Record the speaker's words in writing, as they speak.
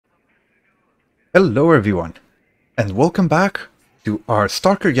Hello everyone, and welcome back to our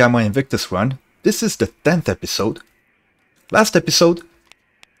Stalker Gamma Invictus run. This is the 10th episode. Last episode,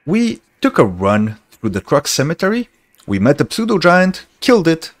 we took a run through the truck cemetery. We met a pseudo-giant, killed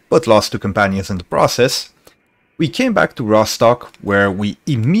it, but lost two companions in the process. We came back to Rostock, where we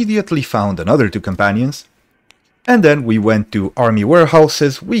immediately found another two companions. And then we went to army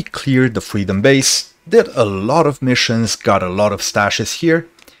warehouses, we cleared the Freedom Base, did a lot of missions, got a lot of stashes here.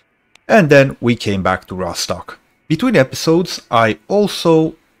 And then we came back to Rostock. Between episodes, I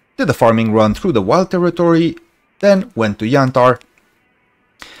also did a farming run through the wild territory, then went to Yantar,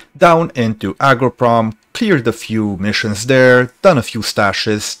 down into Agroprom, cleared a few missions there, done a few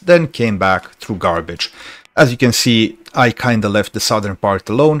stashes, then came back through Garbage. As you can see, I kinda left the southern part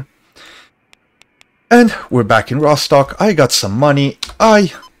alone. And we're back in Rostock. I got some money.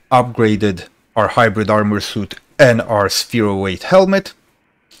 I upgraded our hybrid armor suit and our spheroweight helmet.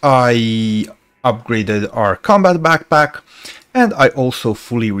 I upgraded our combat backpack, and I also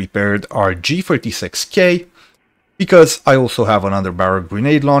fully repaired our G36K, because I also have an underbarrel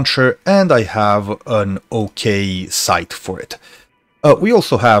grenade launcher, and I have an okay sight for it. We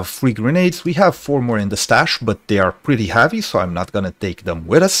also have 3 grenades. We have 4 more in the stash, but they are pretty heavy, so I'm not gonna take them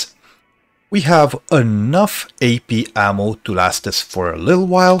with us. We have enough AP ammo to last us for a little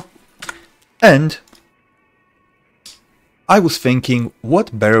while, and I was thinking,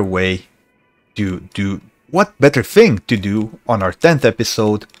 what better thing to do on our 10th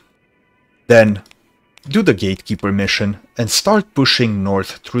episode than do the Gatekeeper mission and start pushing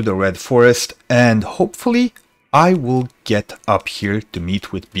north through the Red Forest, and hopefully I will get up here to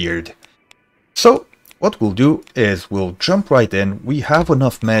meet with Beard. So what we'll do is we'll jump right in. We have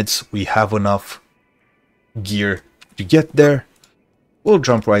enough meds, we have enough gear to get there. We'll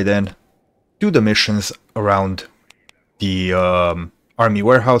jump right in, do the missions around the army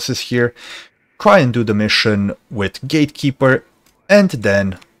warehouses here, try and do the mission with Gatekeeper, and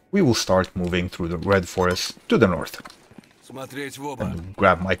then we will start moving through the Red Forest to the north. And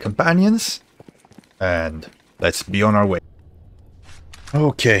grab my companions, and let's be on our way.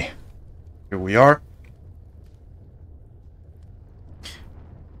 Okay, here we are.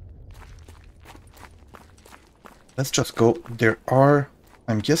 Let's just go.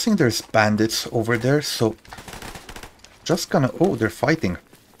 I'm guessing there's bandits over there, so just gonna, oh, they're fighting.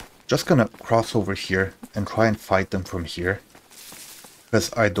 Just gonna cross over here and try and fight them from here,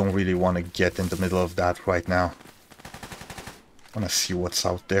 because I don't really want to get in the middle of that right now. I want to see what's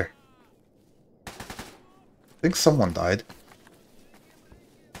out there. I think someone died.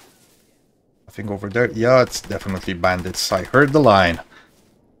 I think over there, yeah, it's definitely bandits. I heard the line.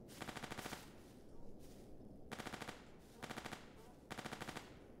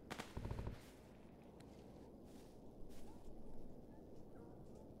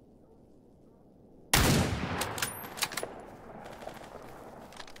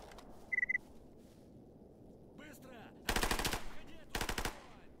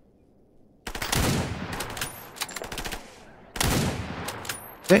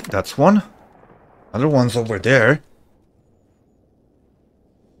 Okay, that's one. Other one's over there.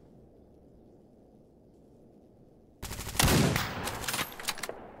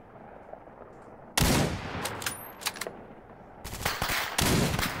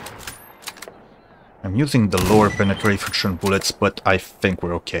 I'm using the lower penetration bullets, but I think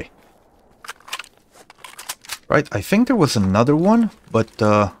we're okay. Right, I think there was another one, but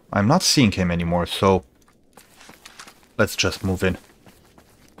I'm not seeing him anymore, so let's just move in.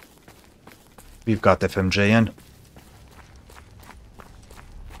 We've got FMJN.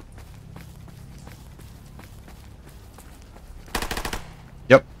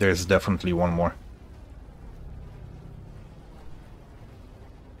 Yep, there's definitely one more.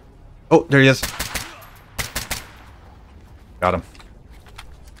 Oh, there he is. Got him.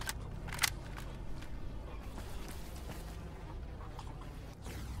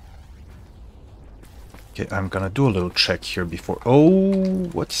 Okay, I'm gonna do a little check here before... Oh,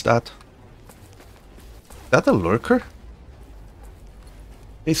 what's that? Is that a lurker?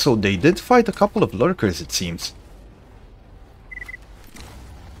 Okay, so they did fight a couple of lurkers, it seems.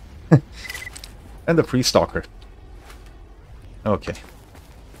 And a free stalker. Okay.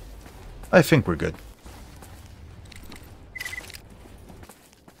 I think we're good.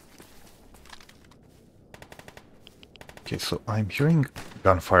 Okay, so I'm hearing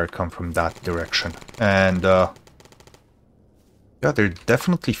gunfire come from that direction. And, yeah, they're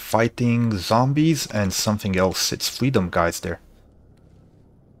definitely fighting zombies and something else. It's freedom guys there.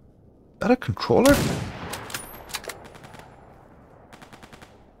 Is that a controller?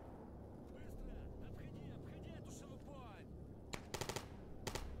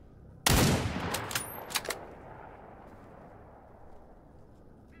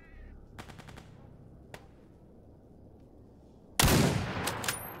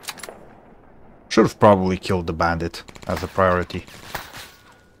 Should have probably killed the bandit as a priority.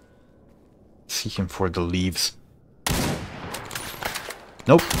 See him for the leaves.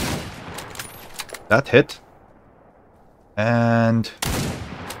 Nope. That hit. And...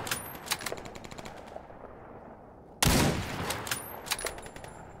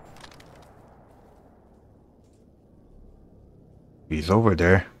 he's over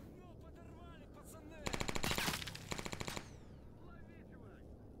there.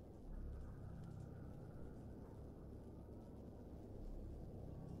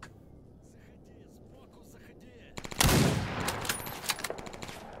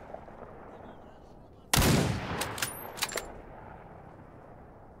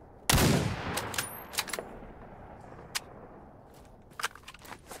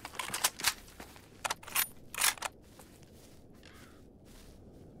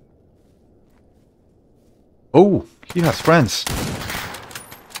 Oh, he has friends.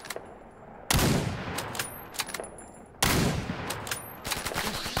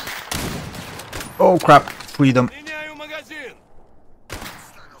 Oh crap, freedom.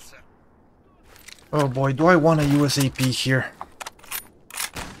 Oh boy, do I want a USAP here?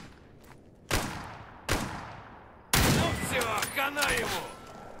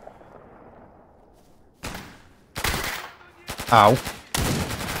 Ow.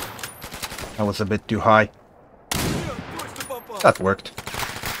 That was a bit too high. That worked.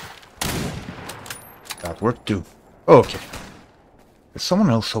 That worked too. Okay. There's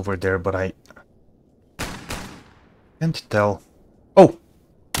someone else over there, but I can't tell. Oh!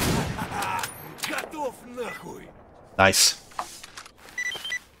 Nice.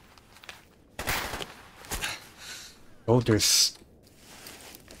 Oh, there's...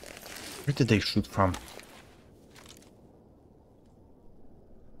 where did they shoot from?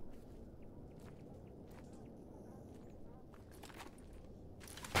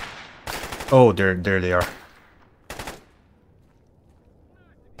 Oh, there they are.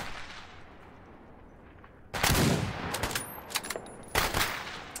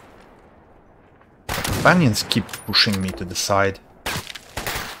 The companions keep pushing me to the side.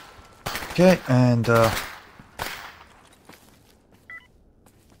 Okay, and where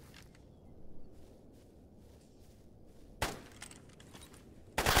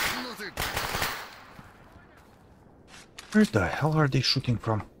the hell are they shooting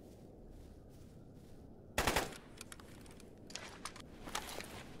from?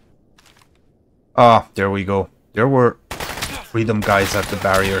 Ah, there we go. There were freedom guys at the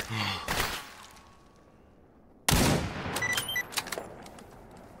barrier.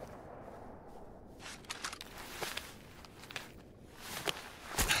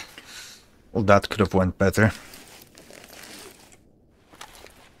 Well, that could have went better.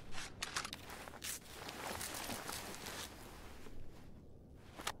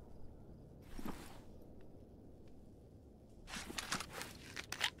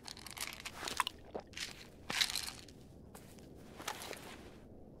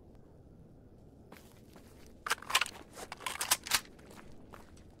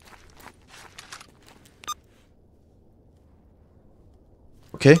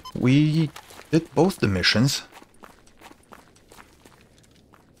 Okay, we did both the missions.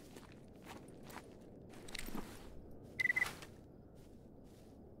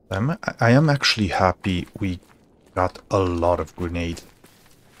 I am actually happy we got a lot of grenades.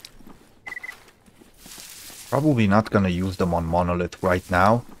 Probably not gonna use them on Monolith right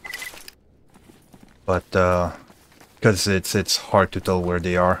now, but because it's hard to tell where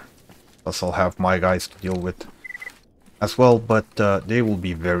they are. Plus I'll have my guys to deal with as well, but they will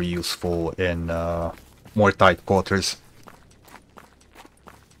be very useful in more tight quarters.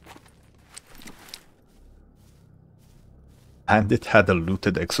 And it had a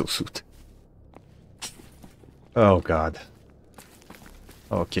looted exosuit. Oh god.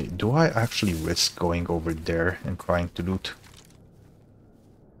 Okay, do I actually risk going over there and trying to loot?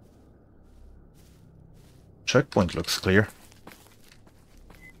 Checkpoint looks clear.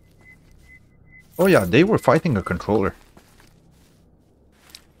 Oh yeah, they were fighting a controller.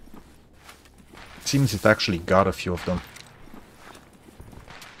 Seems it actually got a few of them.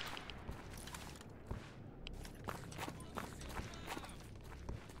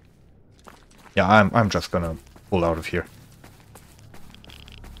 Yeah, I'm just gonna pull out of here.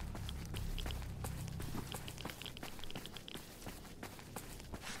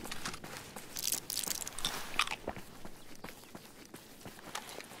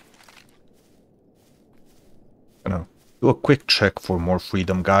 Gonna do a quick check for more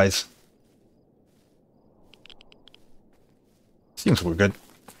freedom, guys. Seems we're good.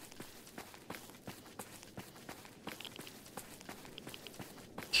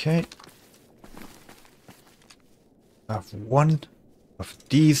 Okay. I have one of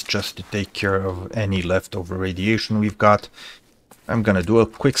these just to take care of any leftover radiation we've got. I'm gonna do a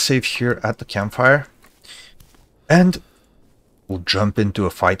quick save here at the campfire. And we'll jump into a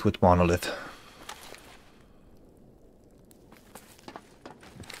fight with Monolith.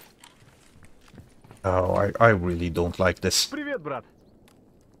 Oh, I really don't like this. Привет, брат.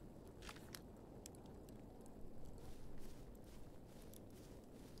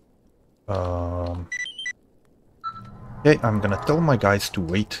 Okay, I'm gonna tell my guys to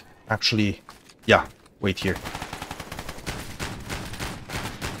wait. Actually, yeah, wait here.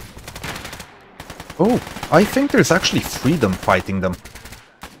 Oh, I think there's actually freedom fighting them.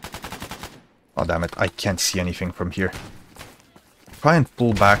 Oh, damn it, I can't see anything from here. Try and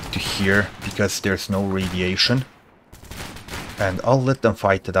pull back to here, because there's no radiation. And I'll let them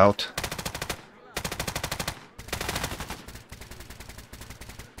fight it out.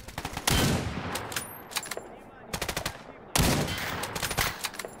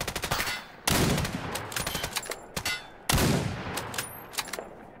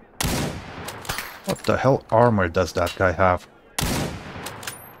 What the hell armor does that guy have?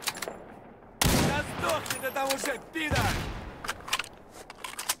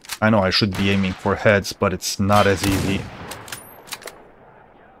 I know I should be aiming for heads, but it's not as easy.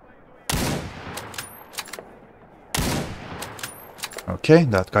 Okay,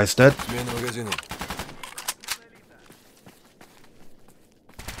 that guy's dead.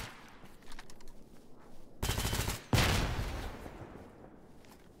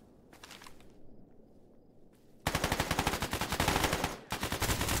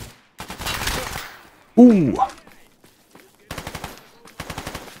 Ooh!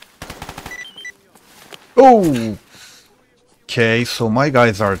 Oh! Okay, so my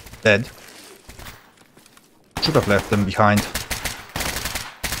guys are dead. Should have left them behind.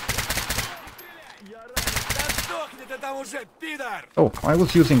 Oh, I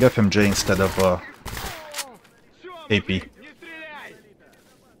was using FMJ instead of AP.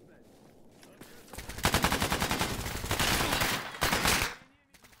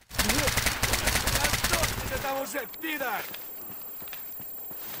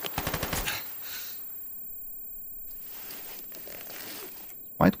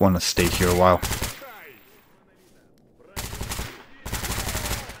 Might want to stay here a while.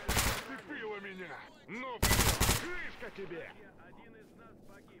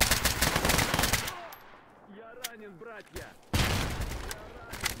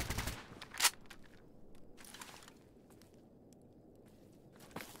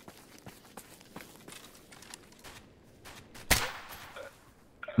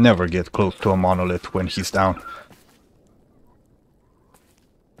 Never get close to a monolith when he's down.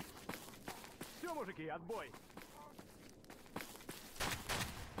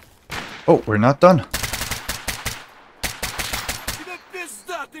 Oh, we're not done.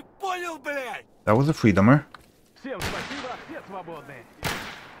 That was a freedomer.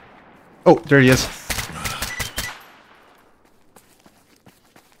 Oh, there he is.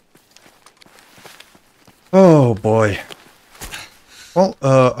 Oh boy. Well,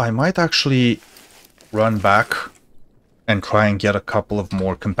 I might actually run back and try and get a couple of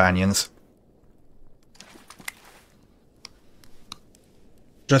more companions.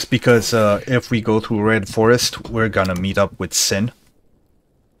 Just because if we go through Red Forest, we're gonna meet up with Sin.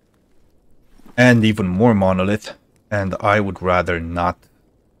 And even more Monolith. And I would rather not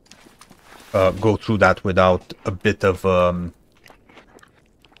go through that without a bit of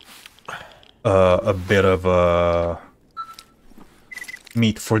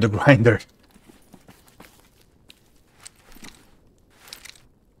meat for the grinder.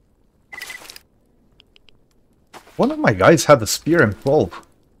 One of my guys had a spear M12.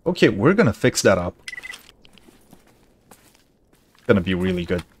 Okay, we're gonna fix that up. It's gonna be really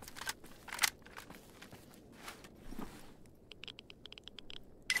good.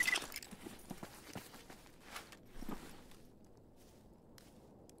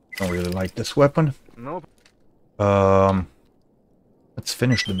 Don't really like this weapon. Nope. Let's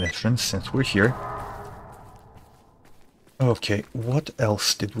finish the mission since we're here. Okay, what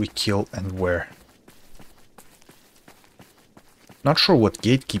else did we kill and where? Not sure what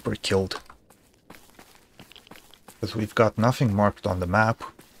gatekeeper killed. Because we've got nothing marked on the map.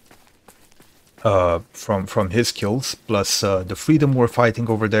 From his kills, plus the freedom we're fighting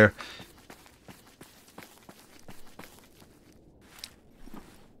over there.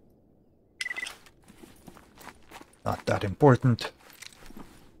 Not that important.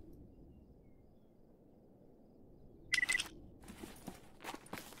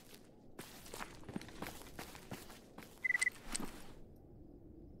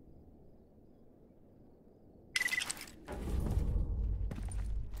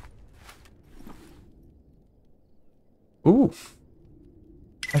 Ooh.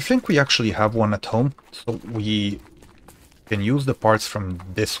 I think we actually have one at home, so we can use the parts from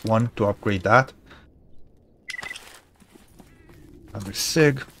this one to upgrade that. Another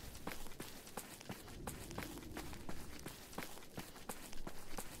SIG.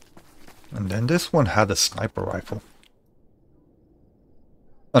 And then this one had a sniper rifle.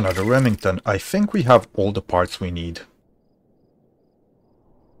 Another Remington. I think we have all the parts we need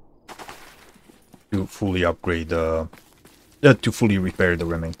to fully upgrade to fully repair the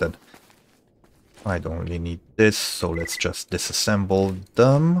Remington. I don't really need this, so let's just disassemble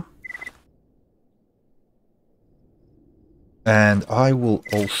them. And I will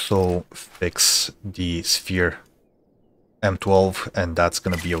also fix the Sphere M12, and that's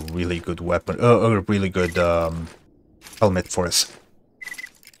gonna be a really good weapon, a really good helmet for us.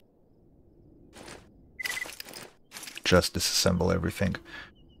 Just disassemble everything.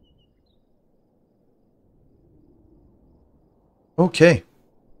 Okay,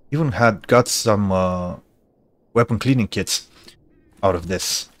 even got some weapon cleaning kits out of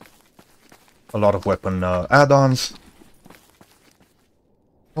this. A lot of weapon add-ons.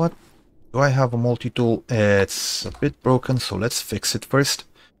 What? Do I have a multi-tool? It's a bit broken, so let's fix it first.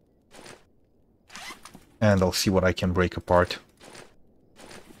 And I'll see what I can break apart.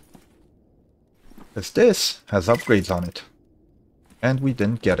 Because this has upgrades on it. And we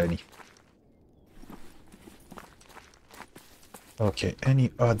didn't get any. Okay,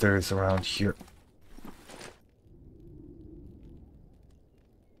 any others around here?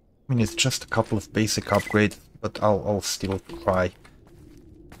 I mean, it's just a couple of basic upgrades, but I'll still try.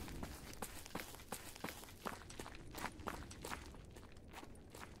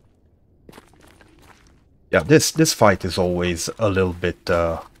 Yeah, this fight is always a little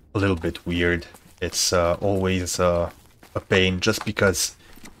bit weird. It's always a pain, just because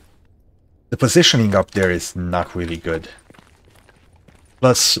the positioning up there is not really good.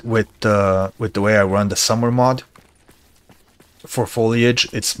 Plus, with the way I run the summer mod for foliage,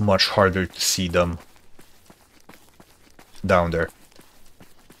 it's much harder to see them down there.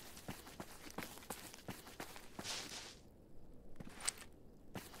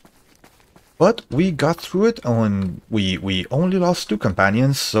 But we got through it, and we only lost 2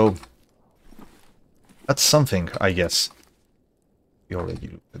 companions, so that's something, I guess. We already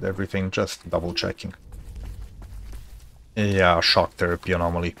looked at everything, just double checking. Yeah, shock therapy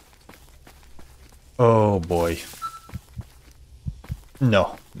anomaly. Oh boy.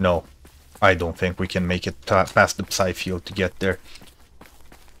 No, no. I don't think we can make it past the Psy field to get there.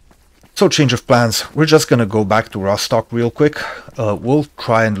 So, change of plans. We're just gonna go back to Rostock real quick. We'll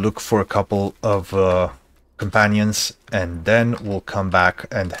try and look for a couple of companions, and then we'll come back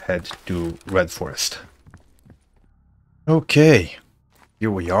and head to Red Forest. Okay,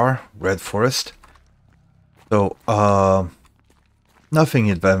 here we are, Red Forest. So, nothing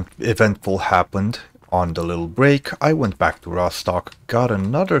eventful happened on the little break. I went back to Rostock, got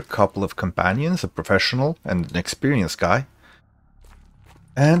another couple of companions, a professional and an experienced guy.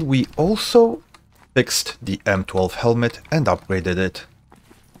 And we also fixed the M12 helmet and upgraded it.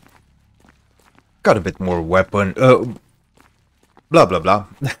 Got a bit more weapon, blah blah blah.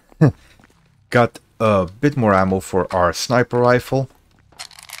 Got a bit more ammo for our sniper rifle.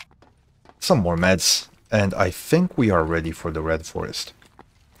 Some more meds. And I think we are ready for the Red Forest.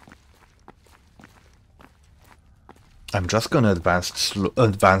 I'm just gonna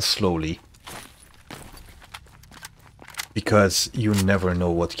advance slowly. Because you never know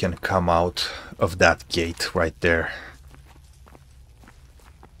what can come out of that gate right there.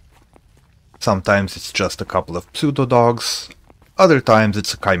 Sometimes it's just a couple of pseudo-dogs. Other times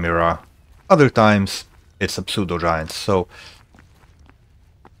it's a chimera. Other times it's a pseudo-giant. So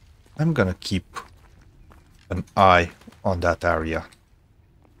I'm gonna keep an eye on that area.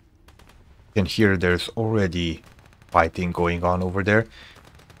 You can hear there's already fighting going on over there.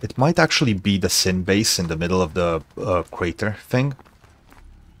 It might actually be the Sin base in the middle of the crater thing.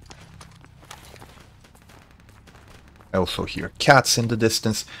 I also hear cats in the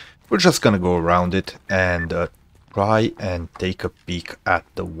distance. We're just gonna go around it and try and take a peek at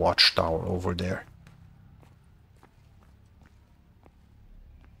the watchtower over there.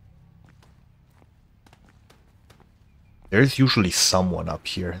 There's usually someone up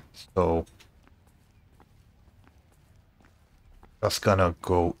here, so just gonna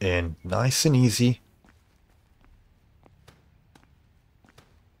go in nice and easy.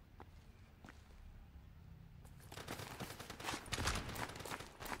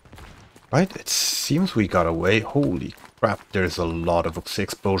 Right, it seems we got away. Holy crap, there's a lot of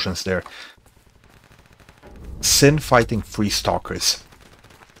explosions there. Sin fighting 3 stalkers.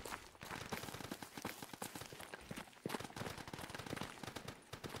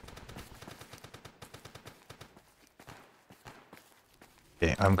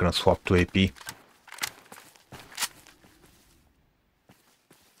 I'm gonna swap to AP.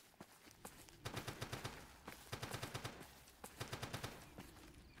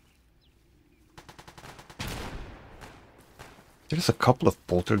 There's a couple of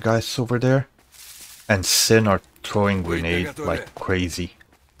poltergeists over there, and Sin are throwing grenades like crazy.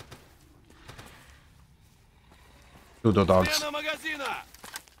 Pseudo dogs.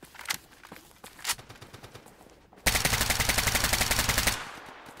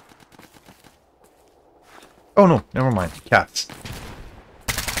 Oh no, never mind. Cats.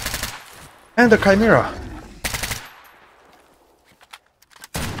 And the Chimera!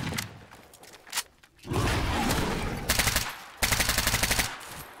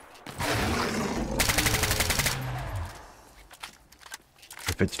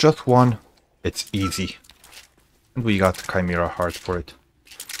 If it's just one, it's easy. And we got the Chimera heart for it.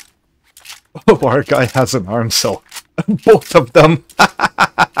 Oh, our guy has an arm cell. Both of them!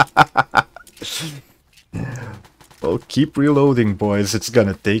 Well, keep reloading, boys. It's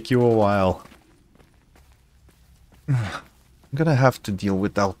gonna take you a while. I'm gonna have to deal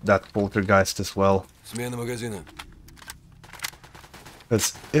with that poltergeist as well.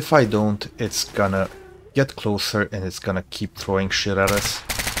 Because if I don't, it's gonna get closer and it's gonna keep throwing shit at us.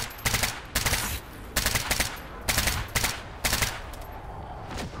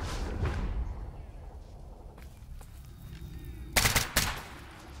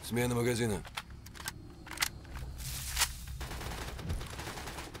 Смена магазина.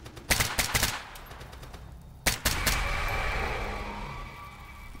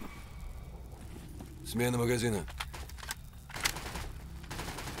 Смена магазина.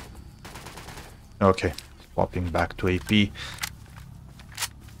 Okay, swapping back to AP.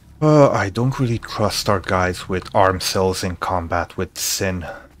 I don't really trust our guys with arm cells in combat with Sin.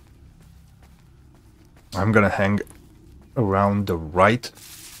 I'm gonna hang around the right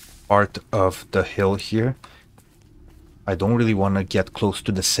part of the hill here. I don't really want to get close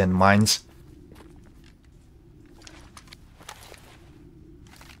to the Sin mines.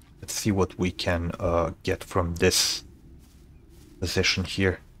 Let's see what we can get from this position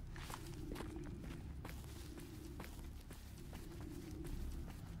here.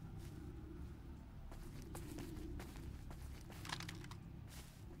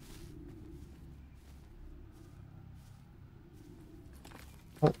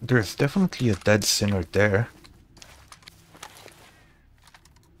 Oh, there's definitely a dead sinner there.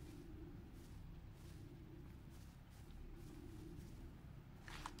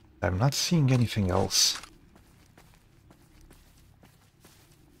 I'm not seeing anything else.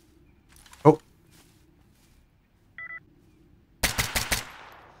 Oh.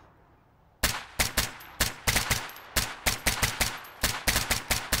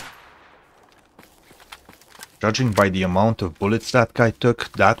 Judging by the amount of bullets that guy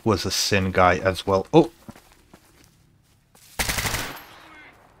took, that was a Sin guy as well. Oh!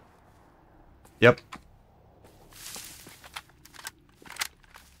 Yep.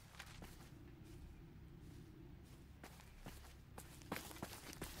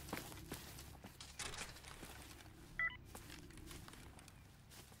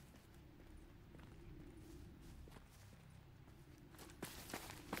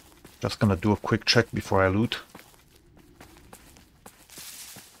 Just gonna do a quick check before I loot.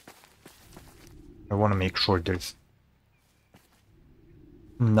 I want to make sure there's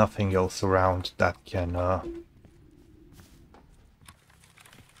nothing else around that can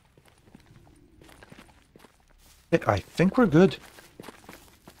I think we're good.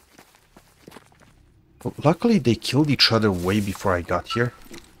 Well, luckily they killed each other way before I got here.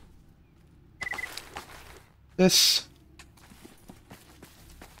 This.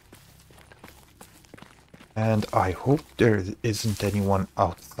 And I hope there isn't anyone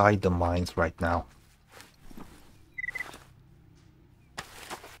outside the mines right now.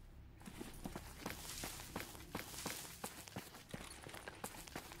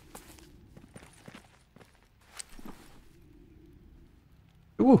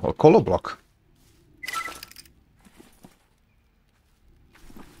 Ooh, a colo block.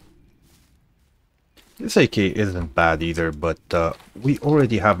 This AK isn't bad either, but we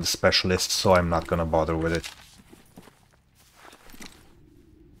already have the specialist, so I'm not gonna bother with it.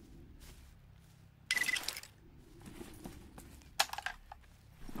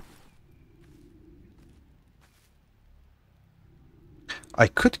 I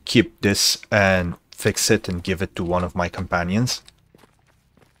could keep this and fix it and give it to one of my companions.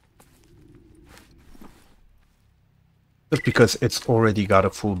 Just because it's already got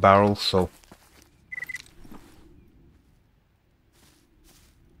a full barrel, so...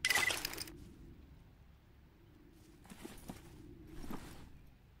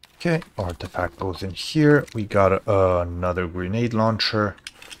 Okay, artifact goes in here. We got another grenade launcher.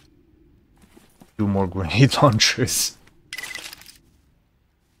 2 more grenade launchers.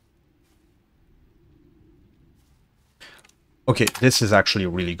 Okay, this is actually a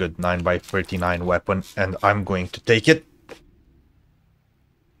really good 9x39 weapon, and I'm going to take it.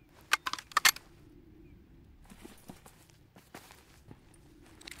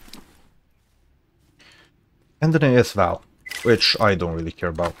 And an AS Val, which I don't really care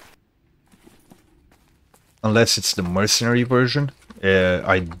about. Unless it's the mercenary version,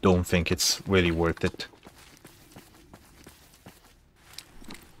 I don't think it's really worth it.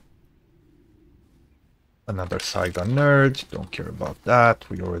 Another Saigon nerd, don't care about that,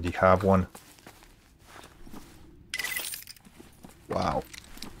 we already have one. Wow.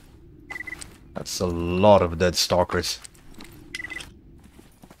 That's a lot of dead stalkers.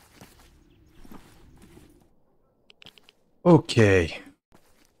 Okay.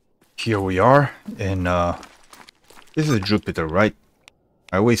 Here we are in, this is Jupiter, right?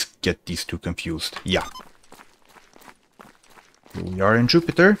 I always get these two confused. Yeah. Here we are in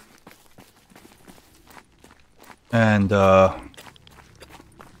Jupiter. And, gonna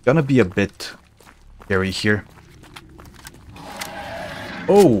be a bit scary here.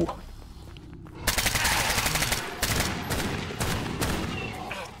 Oh!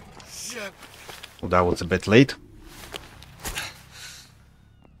 Well, that was a bit late.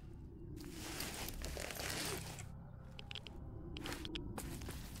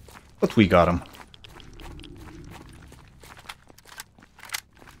 But we got him.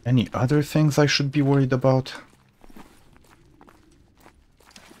 Any other things I should be worried about?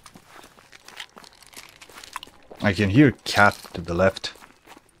 I can hear cat to the left.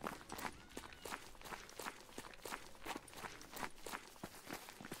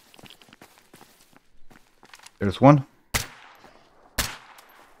 There's one.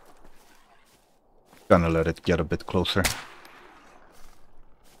 Gonna let it get a bit closer.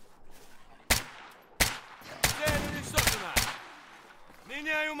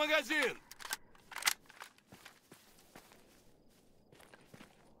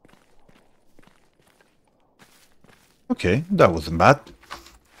 Okay, that wasn't bad.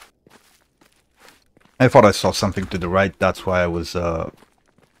 I thought I saw something to the right, that's why I was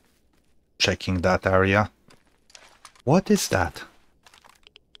checking that area. What is that?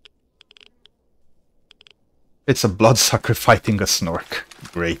 It's a bloodsucker fighting a snork.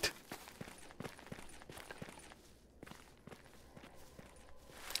 Great.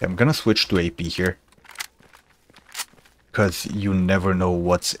 I'm gonna switch to AP here. Because you never know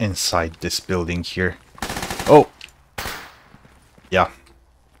what's inside this building here. Oh! Yeah.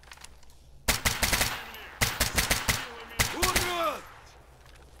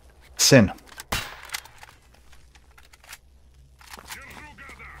 Sin.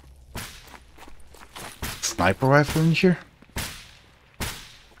 Sniper rifle in here?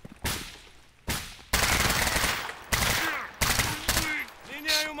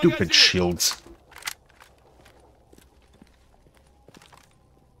 Stupid shields.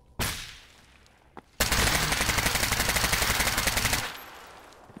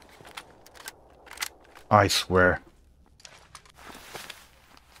 I swear.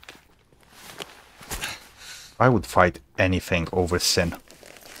 I would fight anything over Sin.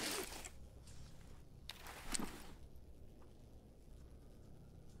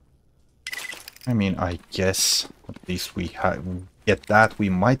 I mean, I guess at least we get that. We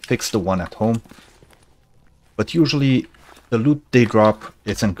might fix the one at home. But usually the loot they drop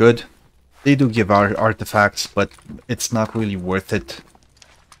isn't good. They do give our artifacts, but it's not really worth it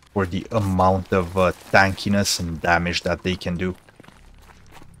for the amount of tankiness and damage that they can do.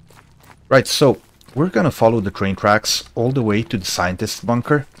 Right, so we're gonna follow the train tracks all the way to the scientist's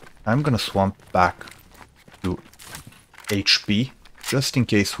bunker. I'm gonna swamp back to HP, just in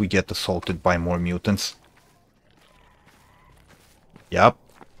case we get assaulted by more mutants. Yep.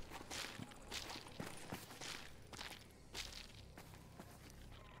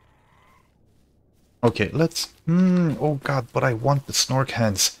 Okay, let's... oh god, but I want the snork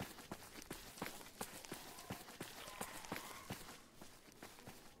hands.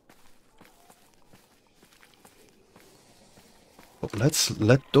 But let's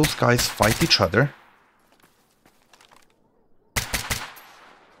let those guys fight each other.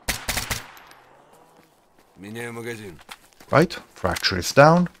 Right, fracture is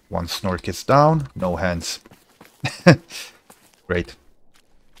down, one snork is down, no hands. Great.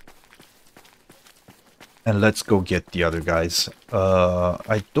 And let's go get the other guys.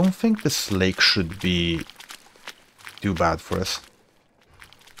 I don't think this lake should be too bad for us.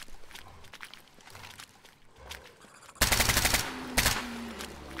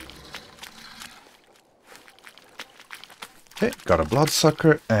 Okay, got a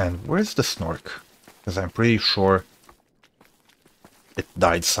bloodsucker, and where's the snork? Because I'm pretty sure it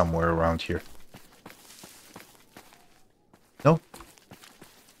died somewhere around here. No?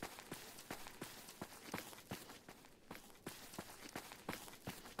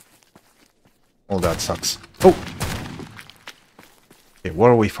 Oh, that sucks. Oh! Okay,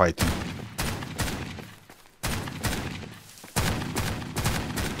 what are we fighting?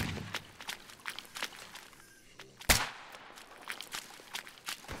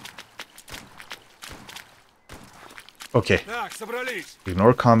 Okay,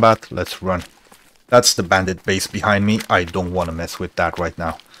 ignore combat, let's run. That's the bandit base behind me. I don't want to mess with that right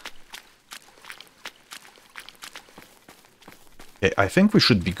now. Okay, I think we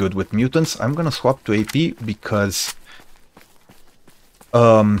should be good with mutants. I'm gonna swap to AP because...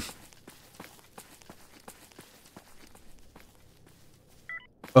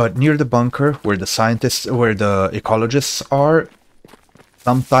 near the bunker, where the scientists, where the ecologists are,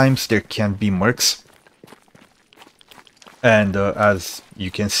 sometimes there can be mercs. And as you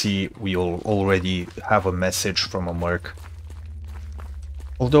can see, we already have a message from a merc.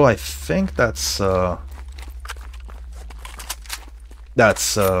 Although I think that's you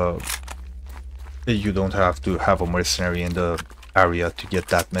don't have to have a mercenary in the area to get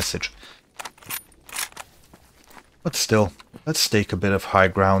that message. But still, let's take a bit of high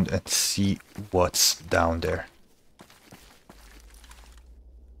ground and see what's down there.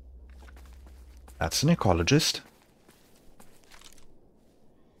 That's an ecologist.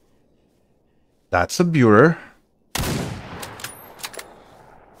 That's a Burer.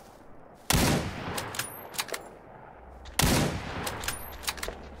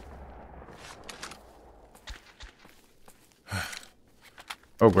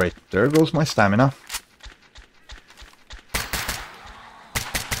 Oh great, there goes my stamina.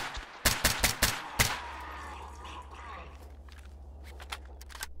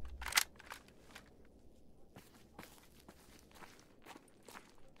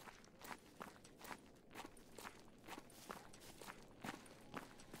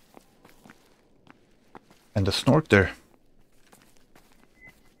 And the snork there.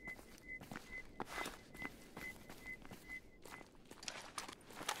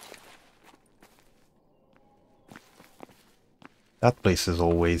 That place is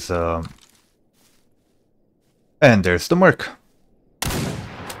always... And there's the merc.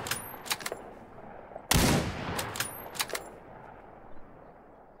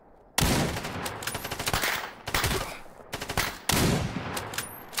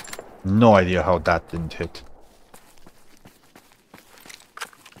 No idea how that didn't hit.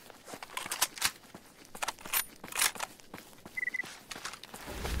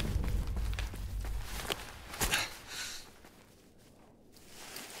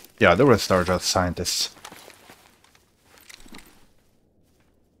 Yeah, the rest are just scientists.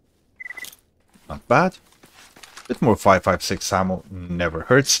 Not bad. Bit more 5.56 ammo never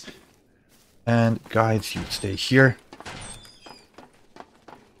hurts. And guys, you stay here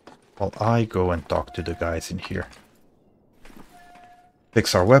while I go and talk to the guys in here.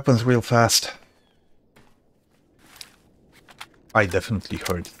 Fix our weapons real fast. I definitely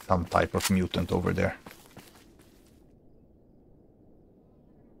heard some type of mutant over there.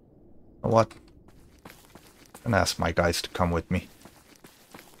 You know what? I'm gonna ask my guys to come with me.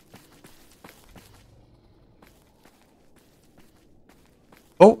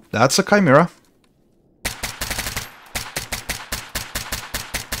 Oh, that's a chimera.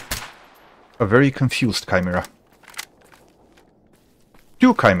 A very confused chimera.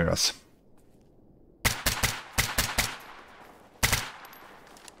 Two chimeras.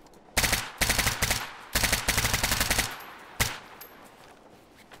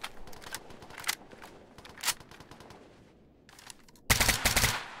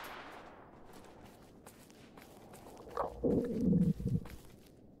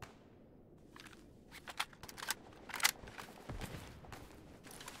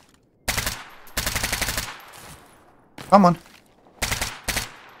 Come on.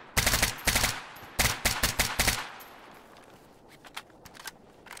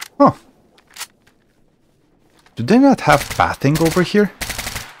 Huh. Do they not have bathing over here?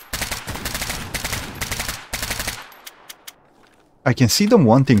 I can see them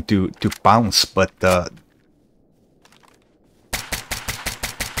wanting to bounce, but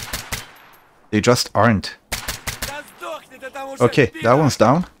they just aren't. Okay, that one's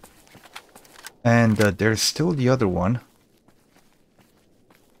down. And there's still the other one.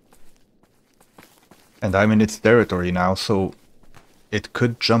 And I'm in its territory now, so it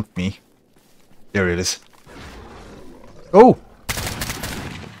could jump me. There it is. Oh!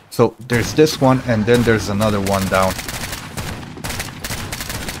 So there's this one, and then there's another one down.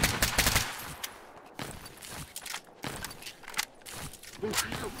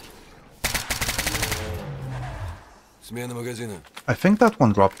 Смена магазина. I think that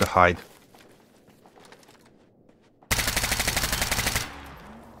one dropped the hide.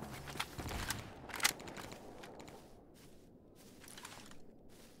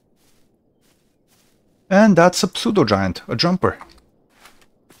 And that's a pseudo-giant, a jumper.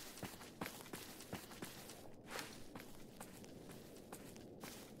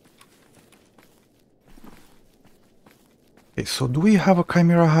 Okay, so do we have a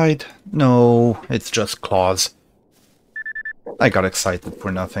chimera hide? No, it's just claws. I got excited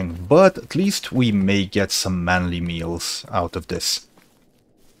for nothing, but at least we may get some manly meals out of this.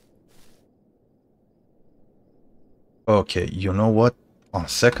 Okay, you know what? On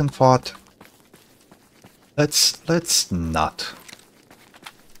second thought, let's not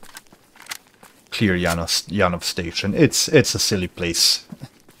clear Yanov Station. It's a silly place.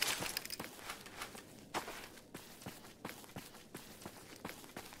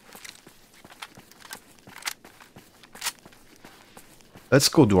 Let's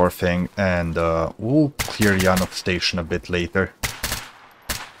go do our thing, and we'll clear Yanov Station a bit later.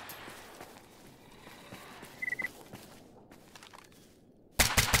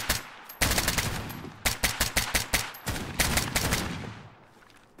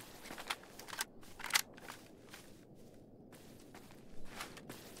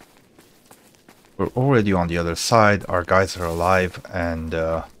 We're already on the other side, our guys are alive, and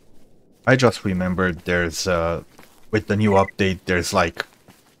I just remembered there's, with the new update, there's like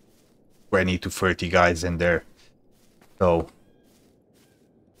 20 to 30 guys in there. So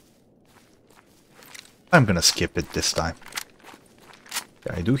I'm gonna skip it this time.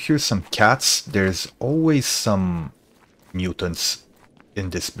 Yeah, I do hear some cats. There's always some mutants in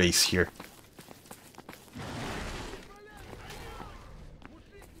this base here.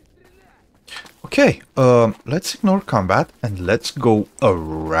 Okay, let's ignore combat and let's go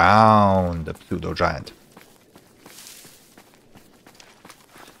around the pseudo-giant.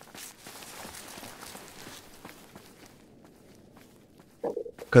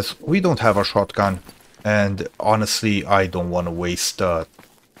 Because we don't have a shotgun, and honestly, I don't want to waste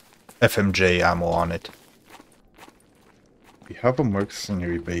FMJ ammo on it. We have a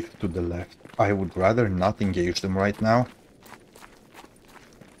mercenary base to the left. I would rather not engage them right now.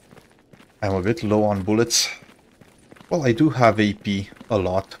 I'm a bit low on bullets. Well, I do have AP a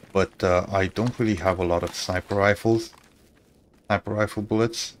lot, but I don't really have a lot of sniper rifle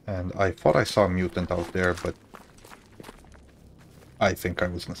bullets, and I thought I saw a mutant out there, but I think I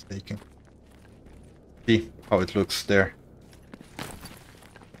was mistaken. See how it looks there.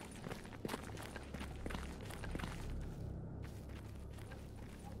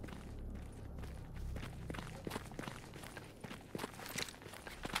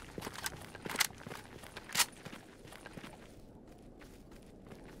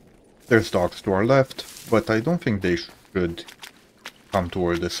 There's dogs to our left, but I don't think they should come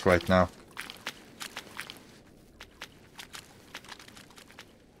toward us right now.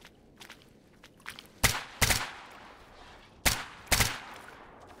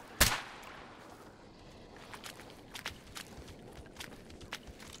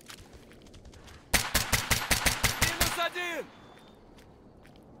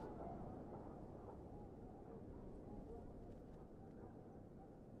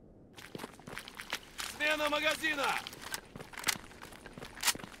 Смена магазина!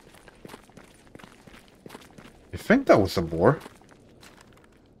 I think that was a boar.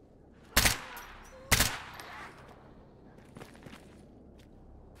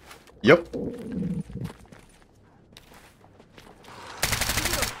 Yep.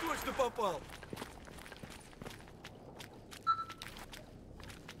 Точно попал!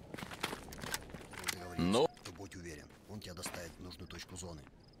 Но... Будь уверен, он тебя доставит в нужную точку зоны.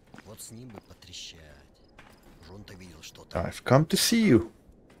 Вот с ним бы потрещать. Уж он-то видел что-то. I've come to see you.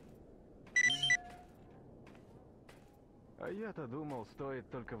 А я-то думал, стоит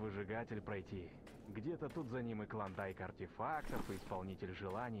только выжигатель пройти. Где-то тут за ним и клондайк артефактов, и исполнитель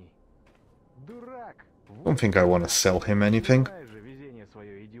желаний. Дурак! Don't think I want to sell him anything, Знаешь же, везение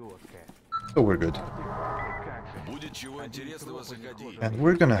свое идиотское. so we're good. Артефакты, как же. Будет чего интересного, заходи. And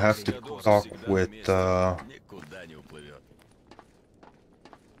we're gonna have to talk with Никуда не уплывет.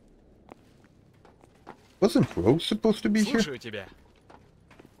 Wasn't Rose supposed to be here? Слушаю тебя.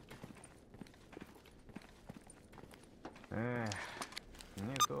 Эх,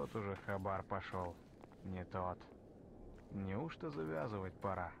 не тот уже хабар пошел. Не тот. Неужто завязывать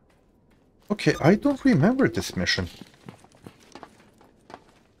пора? Okay, I don't remember this mission.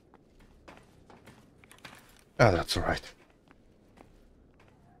 Ah, that's alright.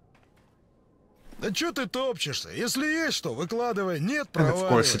 Да чё ты топчешься? Если есть что, выкладывай. Нет, And of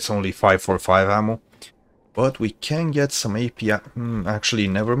course проваливай. it's only 545 ammo. But we can get some API. Actually,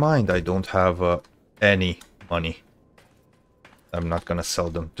 never mind. I don't have any money. I'm not gonna sell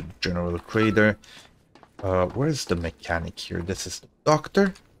them to the general trader. Where's the mechanic here? This is the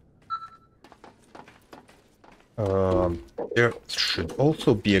doctor. There should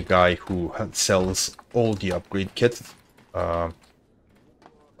also be a guy who sells all the upgrade kits. Tell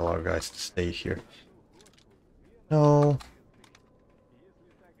our guys to stay here. No.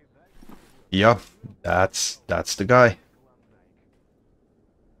 Yeah, that's the guy.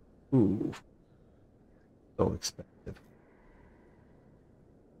 Ooh, so expensive.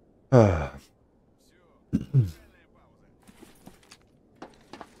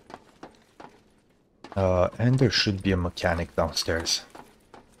 And there should be a mechanic downstairs.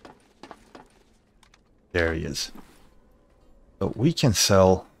 There he is. So we can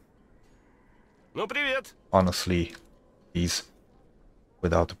sell, Ну, привет. honestly, these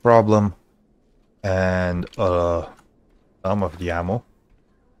without a problem. And some of the ammo.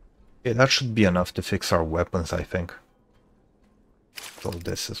 Okay, that should be enough to fix our weapons, I think. So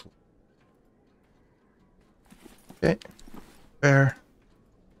this is okay. Fair.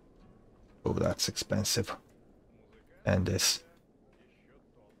 Oh, that's expensive. And this.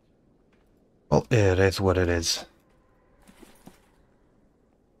 Well, it is what it is.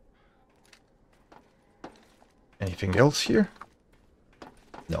 Anything else here?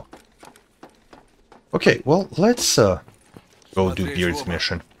 No. Okay, well, let's go do Beard's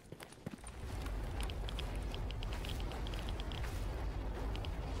mission.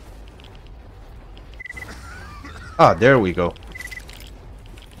 Ah, there we go.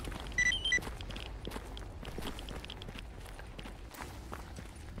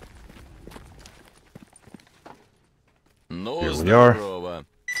 Ну, Here we are. здорово.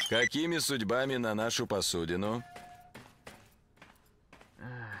 Какими судьбами на нашу посудину?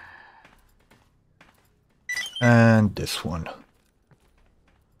 And this one.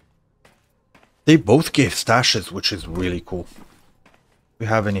 They both gave stashes, which is really cool. We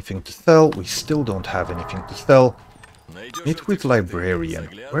have anything to sell? We still don't have anything to sell. Найдешь Meet with артефакты, librarian.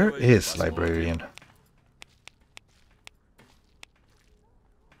 Where заглядывай, is посмотрим. librarian?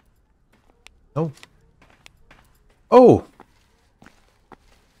 No. Oh!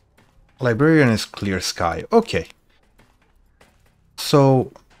 Librarian is clear sky. Okay.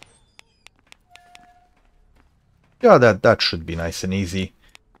 So... yeah, that should be nice and easy.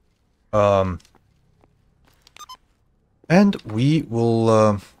 And we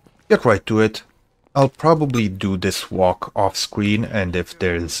will get right to it. I'll probably do this walk off screen, and if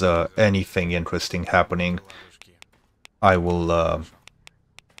there's anything interesting happening, I will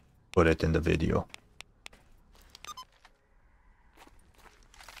put it in the video.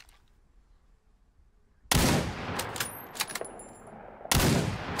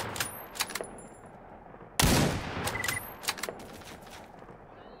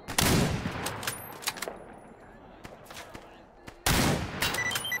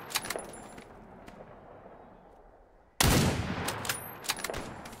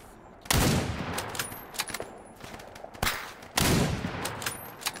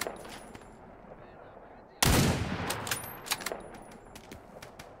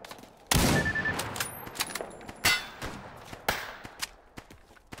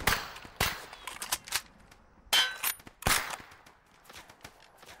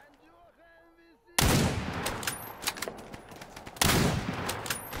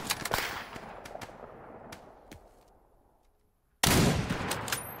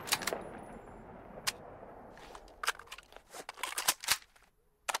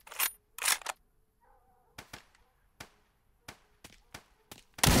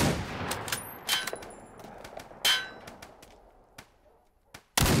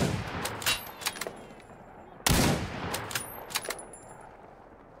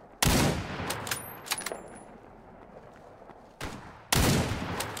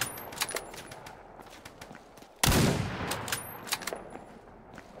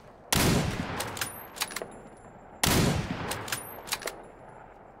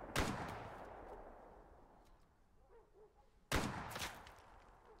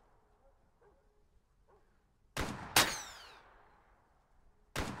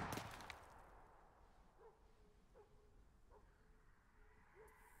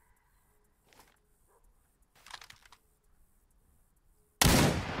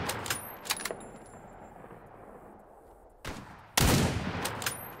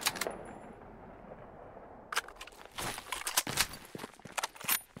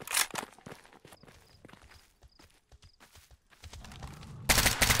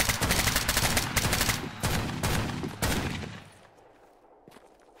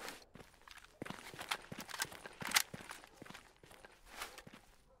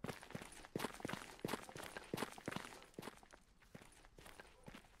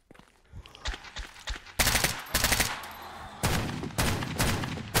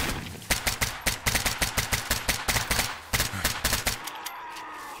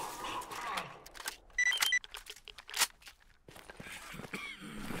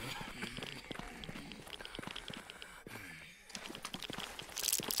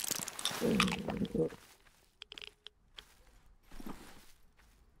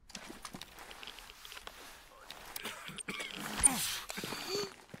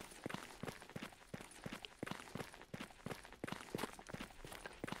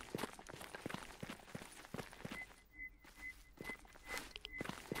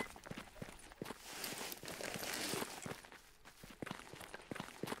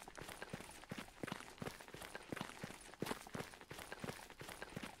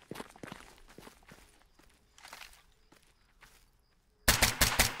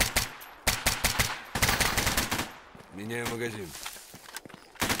 Меняю магазин.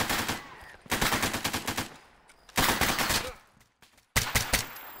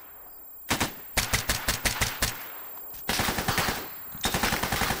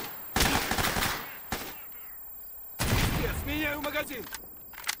 Меняю магазин.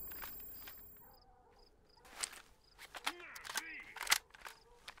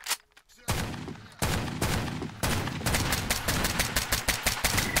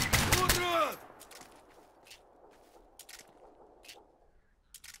 Урод!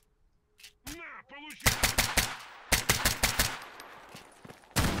 На, получи!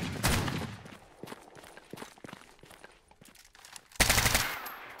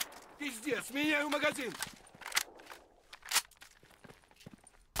 Пиздец, меняю магазин.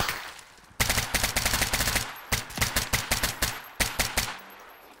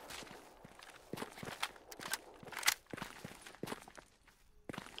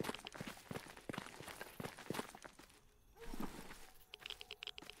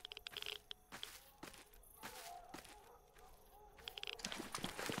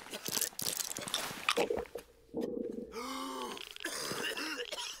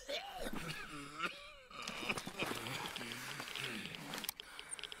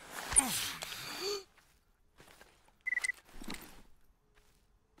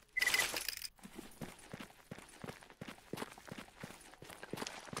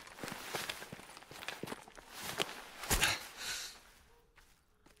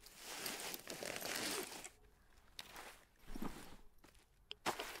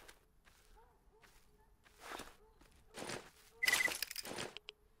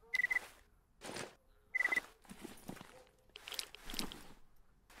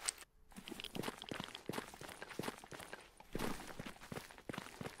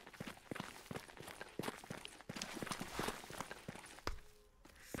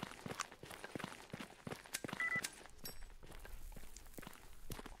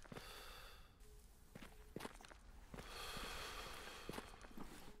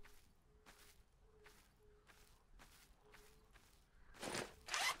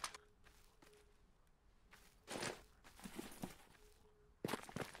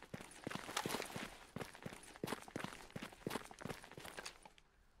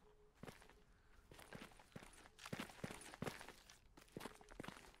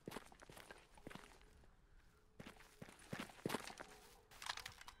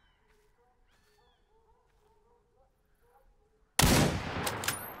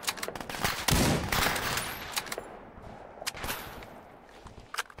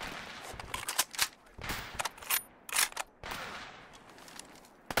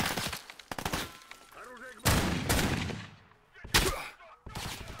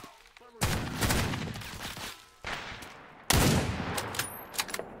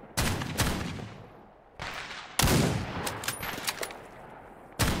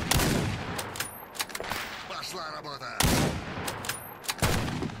 Пошла работа!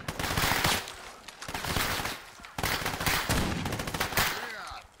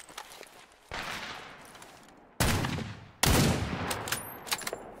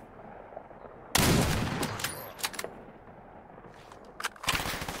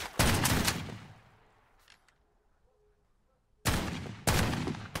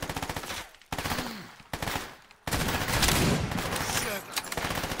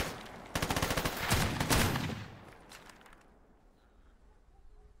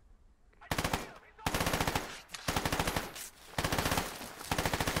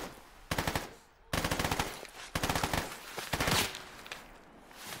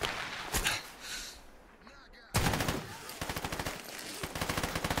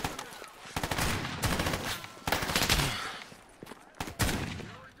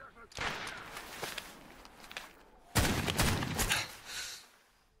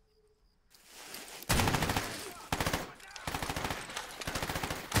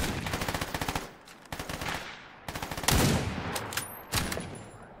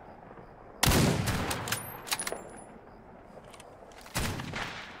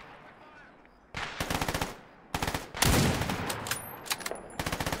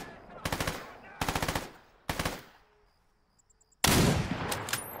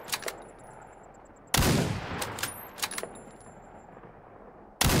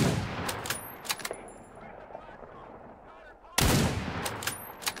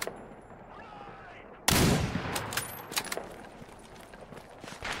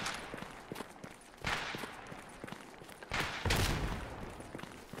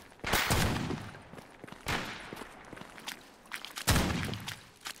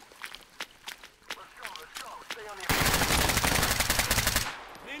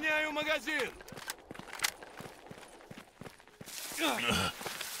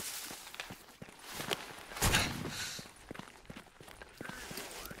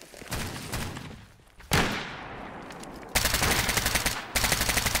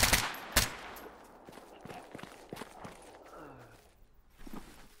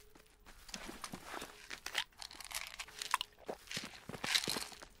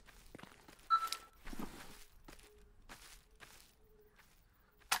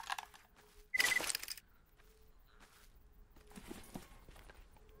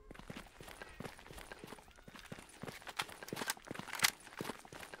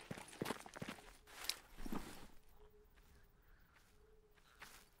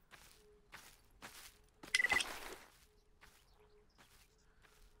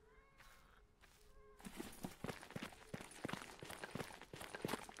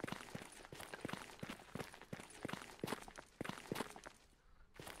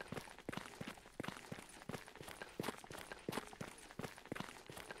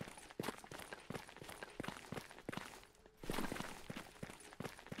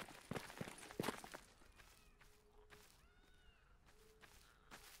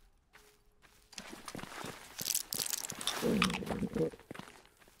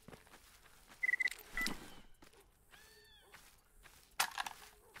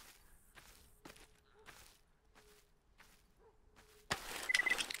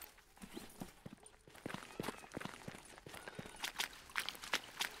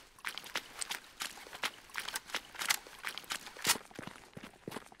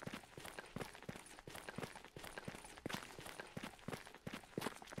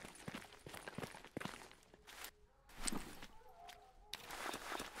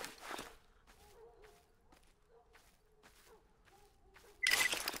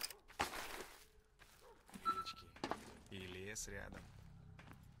 нас рядом.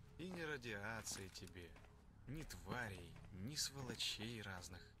 И ни радиации тебе, ни тварей, ни сволочей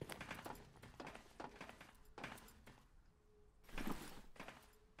разных.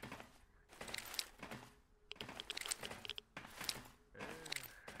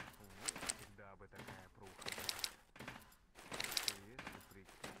 Вот всегда бы такая пруха была. Если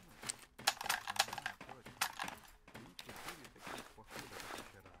прикинуть... Точно. 3-4 таких похода, как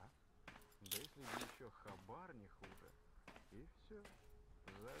вчера. Да если бы еще хабар не хуже. И все.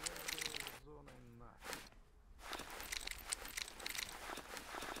 Завязываю с зоной нахуй.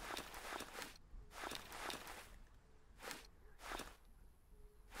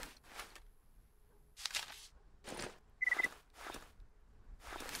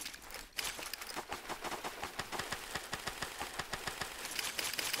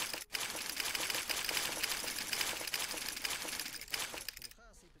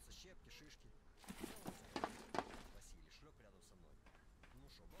 Шелуха сыпется, щепки, шишки. Василий шлеп рядом со мной. Ну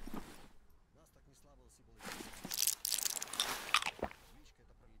шо, вот. Нас так не слабо сыпало. Кличка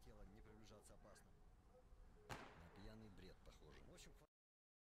это пролетела, не приближаться опасно. На пьяный бред похоже. В общем,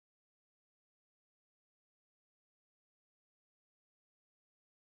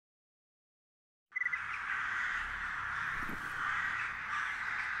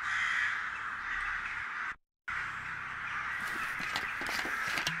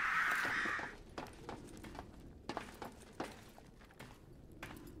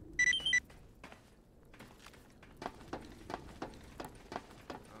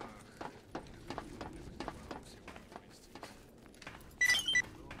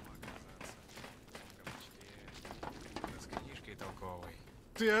 С книжкой толковой.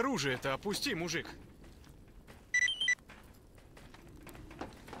 Ты оружие-то опусти, мужик!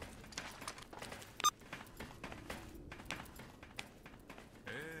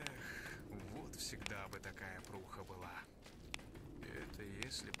 Вот всегда бы такая пруха была. Это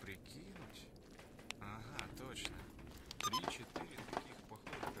если прикинуть... Ага, точно. 3-4 таких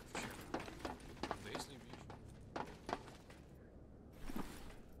похода, как вчера. Да если б еще...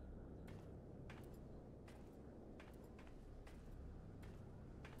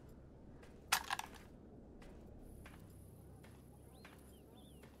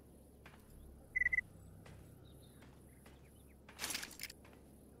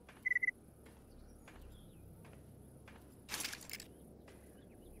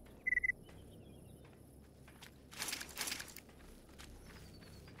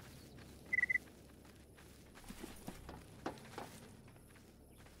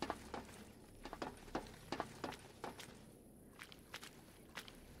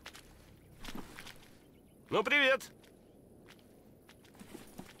 Ну, привет!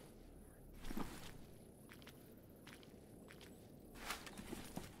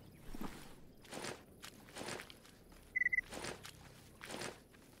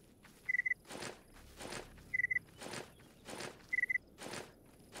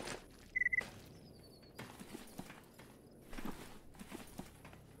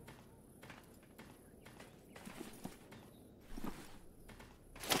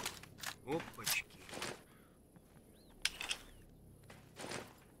 опачки.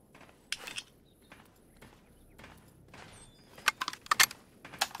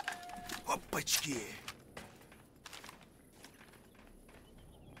 Опачки.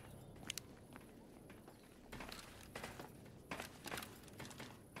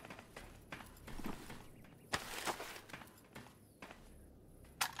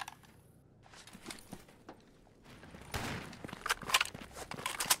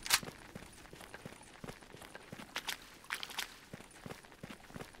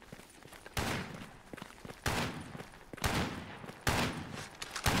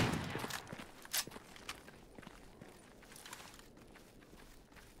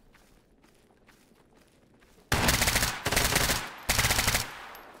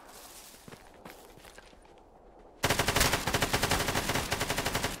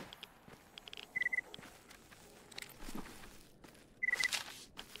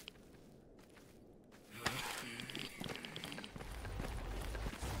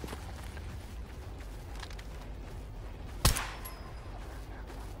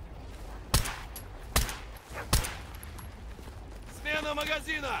 Смена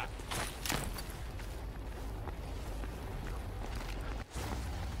магазина!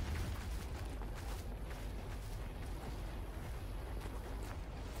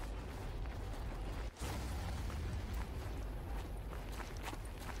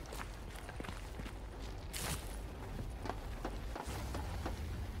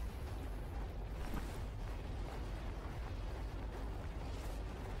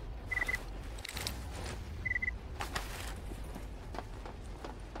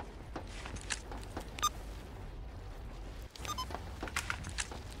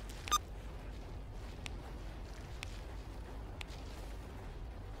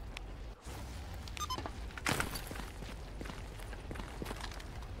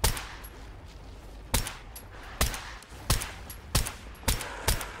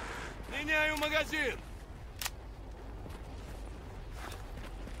 Меняю магазин!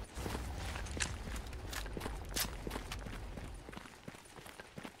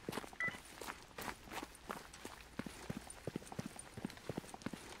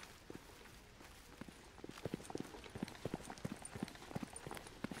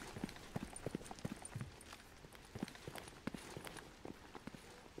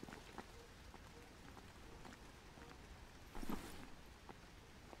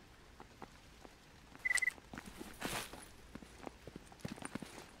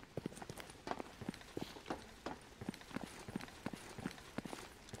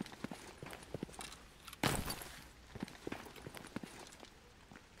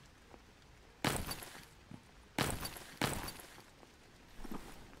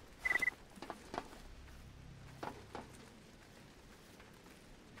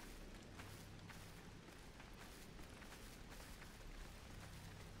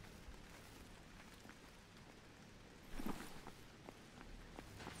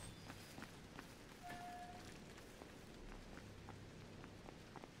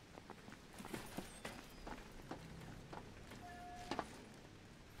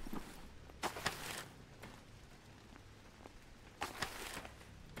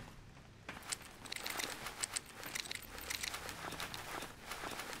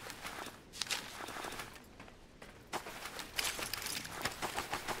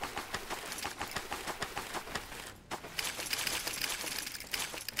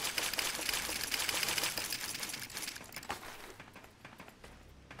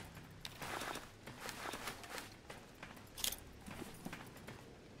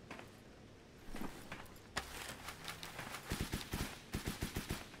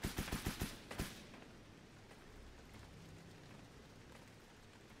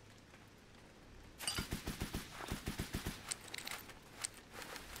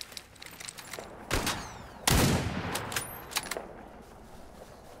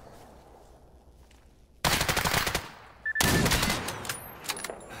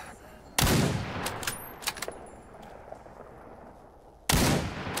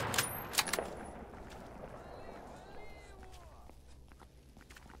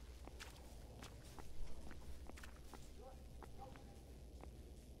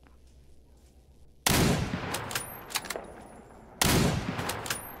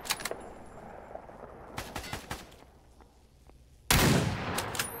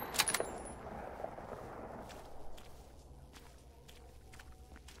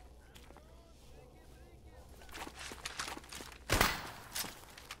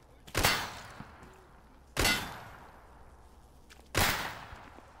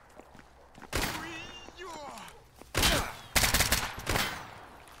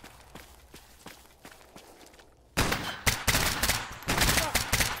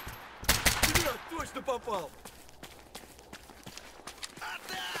 Точно попал!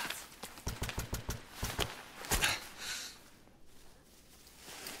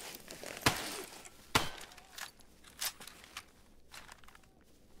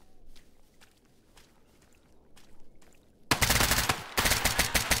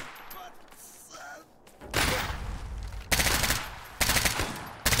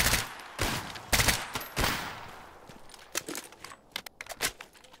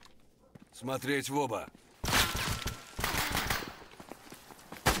 Смотреть в оба.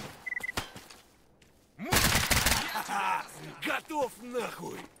 Готов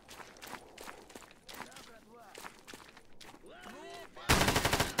нахуй!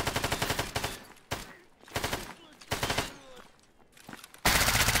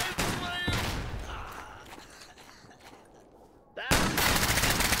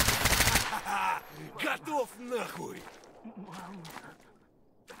 Готов нахуй!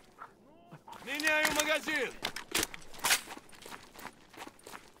 Меняю магазин!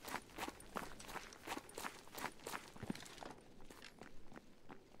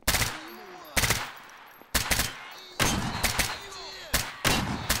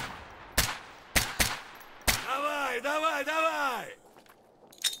 Давай, давай, давай!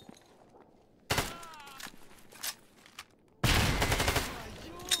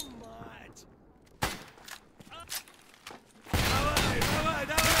 Твою мать! Давай, давай,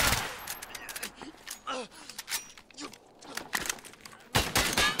 давай!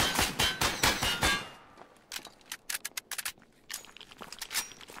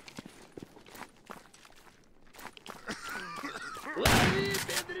 Лови,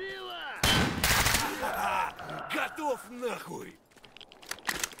 педрила! Готов нахуй!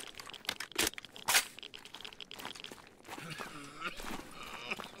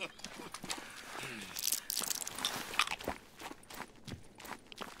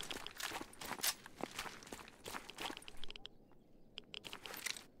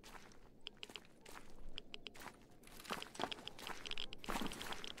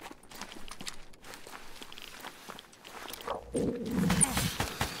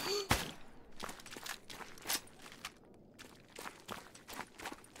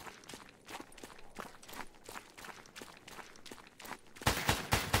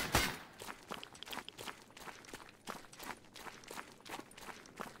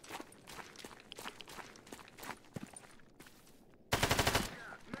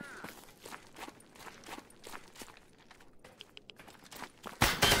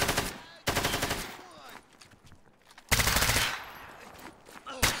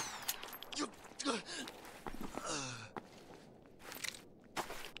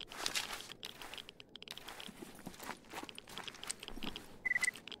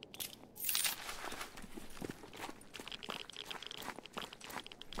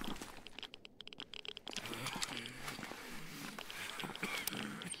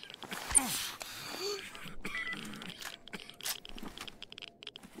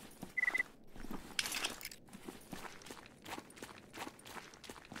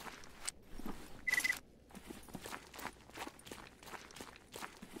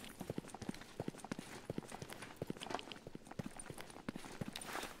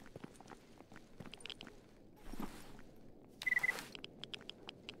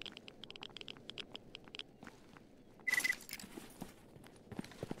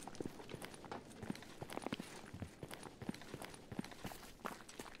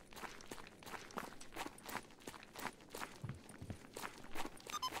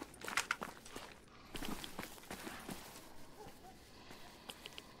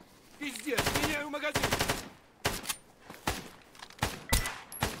 Пиздец, меняю магазин!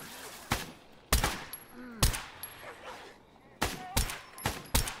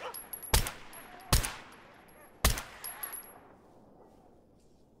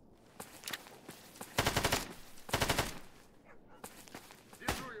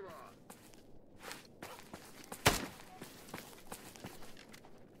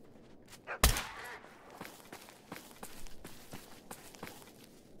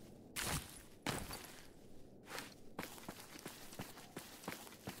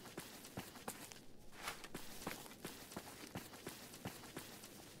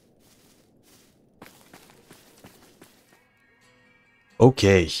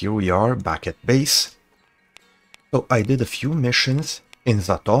 Okay, here we are back at base. So I did a few missions in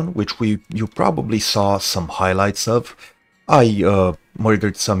Zaton, which you probably saw some highlights of. I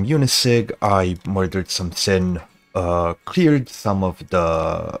murdered some Unisig, I murdered some Sin, cleared some of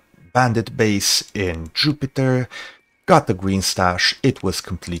the bandit base in Jupiter, got the green stash. It was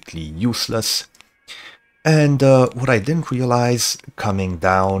completely useless. And what I didn't realize coming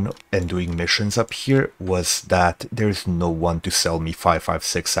down and doing missions up here was that there's no one to sell me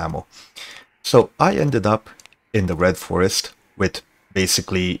 5.56 ammo. So I ended up in the Red Forest with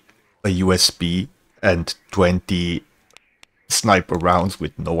basically a USB and 20 sniper rounds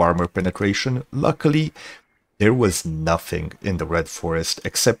with no armor penetration. Luckily, there was nothing in the Red Forest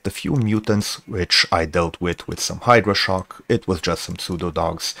except a few mutants which I dealt with some Hydra Shock. It was just some pseudo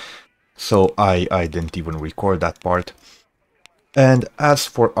dogs. So I didn't even record that part. And as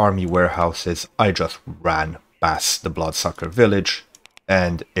for army warehouses, I just ran past the Bloodsucker village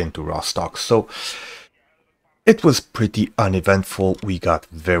and into Rostock. So it was pretty uneventful. We got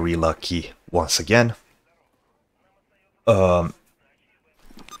very lucky once again. So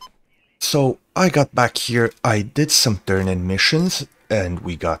I got back here, I did some turn-in missions, and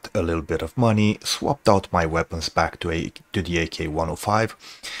we got a little bit of money, swapped out my weapons back to the AK-105,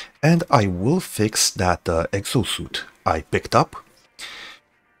 and I will fix that exosuit I picked up.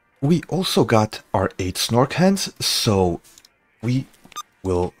 We also got our 8 Snork hands, so we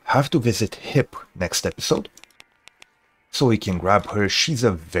will have to visit Hip next episode, so we can grab her. She's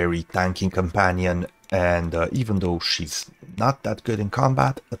a very tanking companion, and even though she's not that good in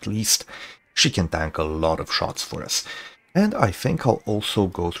combat, at least she can tank a lot of shots for us. And I think I'll also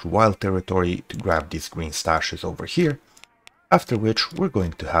go through wild territory to grab these green stashes over here, after which we're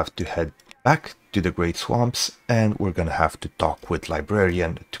going to have to head back to the Great Swamps, and we're gonna have to talk with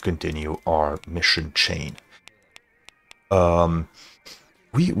Librarian to continue our mission chain.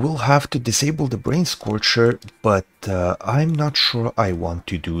 We will have to disable the Brain Scorcher, but I'm not sure I want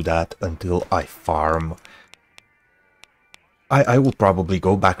to do that until I farm. I will probably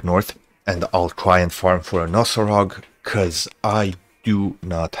go back north and I'll try and farm for a Nosorog, because I do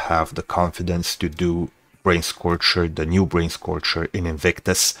not have the confidence to do Brain Scorcher, the new Brain Scorcher in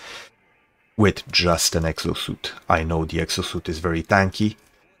Invictus, with just an exosuit. I know the exosuit is very tanky,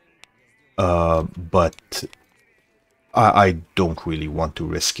 but I don't really want to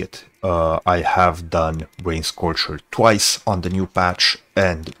risk it. I have done Brain Scorcher twice on the new patch,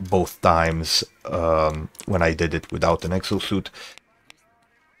 and both times when I did it without an exosuit,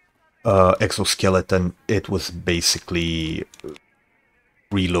 exoskeleton, it was basically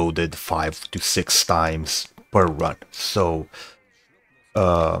reloaded 5 to 6 times per run. So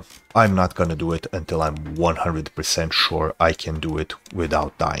I'm not gonna do it until I'm 100% sure I can do it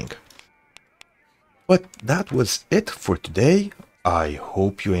without dying. But that was it for today. I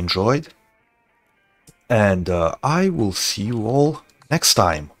hope you enjoyed, and I will see you all next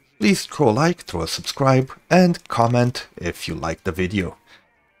time. Please throw a like, throw a subscribe, and comment if you liked the video.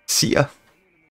 See ya!